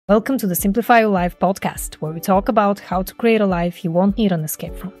Welcome to the Simplify Your Life podcast, where we talk about how to create a life you won't need an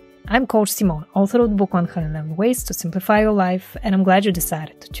escape from. I'm Coach Simone, author of the book 111 Ways to Simplify Your Life, and I'm glad you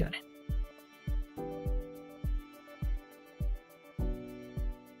decided to tune in.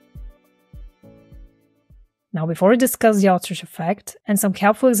 Now, before we discuss the Ostrich Effect and some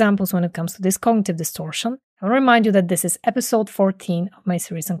helpful examples when it comes to this cognitive distortion, I want to remind you that this is episode 14 of my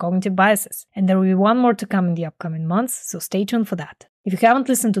series on cognitive biases, and there will be one more to come in the upcoming months, so stay tuned for that. If you haven't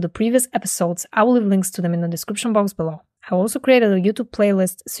listened to the previous episodes, I will leave links to them in the description box below. I also created a YouTube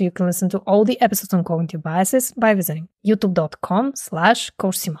playlist so you can listen to all the episodes on cognitive biases by visiting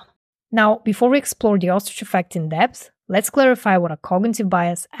youtube.com/CoachSimone. Now, before we explore the Ostrich Effect in depth, let's clarify what a cognitive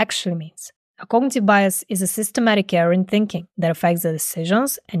bias actually means. A cognitive bias is a systematic error in thinking that affects the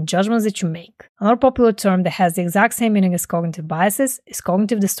decisions and judgments that you make. Another popular term that has the exact same meaning as cognitive biases is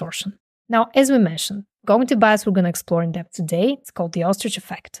cognitive distortion. Now, as we mentioned, cognitive bias we're going to explore in depth today, it's called the Ostrich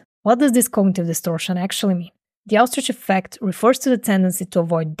Effect. What does this cognitive distortion actually mean? The Ostrich Effect refers to the tendency to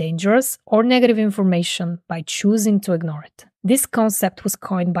avoid dangerous or negative information by choosing to ignore it. This concept was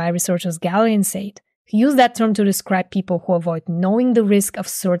coined by researchers Gallery and Said, who use that term to describe people who avoid knowing the risk of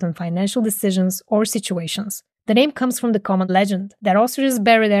certain financial decisions or situations. The name comes from the common legend that ostriches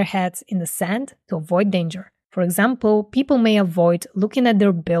bury their heads in the sand to avoid danger. For example, people may avoid looking at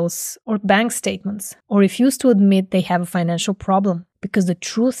their bills or bank statements, or refuse to admit they have a financial problem because the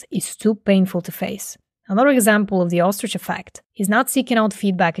truth is too painful to face. Another example of the Ostrich Effect is not seeking out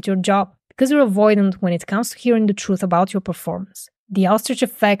feedback at your job because you're avoidant when it comes to hearing the truth about your performance. The Ostrich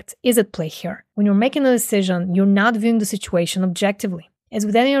Effect is at play here. When you're making a decision, you're not viewing the situation objectively. As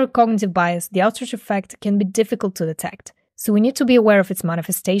with any other cognitive bias, the Ostrich Effect can be difficult to detect. So we need to be aware of its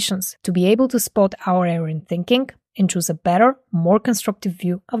manifestations to be able to spot our error in thinking and choose a better, more constructive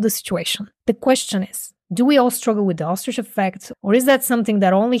view of the situation. The question is, do we all struggle with the Ostrich Effect, or is that something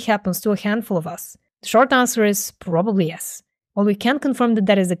that only happens to a handful of us? The short answer is probably yes. While we can't confirm that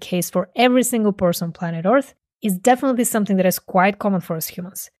that is the case for every single person on planet Earth, it's definitely something that is quite common for us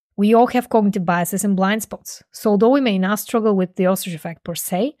humans. We all have cognitive biases and blind spots, so although we may not struggle with the Ostrich Effect per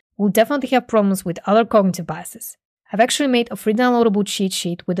se, we'll definitely have problems with other cognitive biases. I've actually made a free downloadable cheat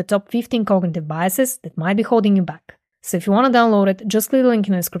sheet with the top 15 cognitive biases that might be holding you back. So if you want to download it, just click the link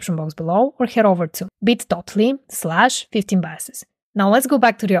in the description box below or head over to bit.ly/15biases. Now let's go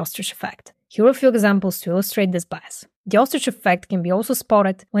back to the Ostrich Effect. Here are a few examples to illustrate this bias. The Ostrich Effect can be also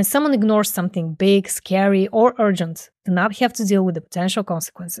spotted when someone ignores something big, scary, or urgent to not have to deal with the potential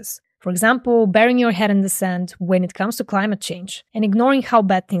consequences. For example, burying your head in the sand when it comes to climate change and ignoring how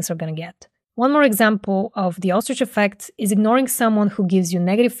bad things are going to get. One more example of the Ostrich Effect is ignoring someone who gives you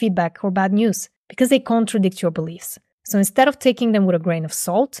negative feedback or bad news because they contradict your beliefs. So instead of taking them with a grain of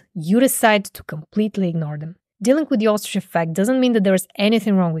salt, you decide to completely ignore them. Dealing with the Ostrich Effect doesn't mean that there is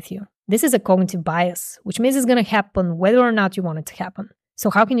anything wrong with you. This is a cognitive bias, which means it's going to happen whether or not you want it to happen. So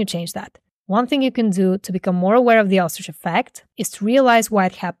how can you change that? One thing you can do to become more aware of the Ostrich Effect is to realize why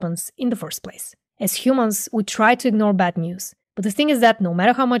it happens in the first place. As humans, we try to ignore bad news. But the thing is that no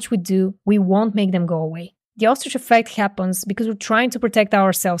matter how much we do, we won't make them go away. The Ostrich Effect happens because we're trying to protect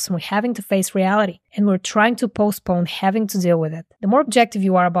ourselves from having to face reality, and we're trying to postpone having to deal with it. The more objective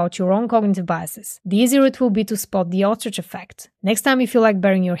you are about your own cognitive biases, the easier it will be to spot the Ostrich Effect next time you feel like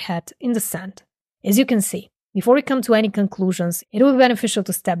burying your head in the sand. As you can see, before we come to any conclusions, it will be beneficial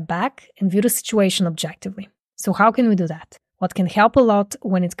to step back and view the situation objectively. So how can we do that? What can help a lot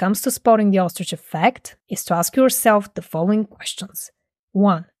when it comes to spotting the Ostrich Effect is to ask yourself the following questions.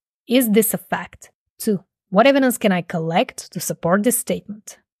 1. Is this a fact? 2. What evidence can I collect to support this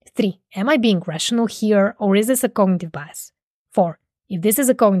statement? 3. Am I being rational here, or is this a cognitive bias? 4. If this is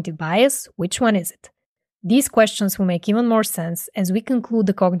a cognitive bias, which one is it? These questions will make even more sense as we conclude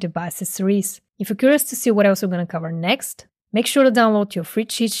the cognitive biases series. If you're curious to see what else we're going to cover next, make sure to download your free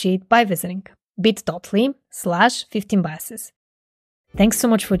cheat sheet by visiting bit.ly/15biases. Thanks so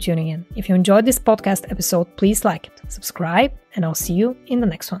much for tuning in. If you enjoyed this podcast episode, please like it, subscribe, and I'll see you in the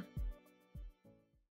next one.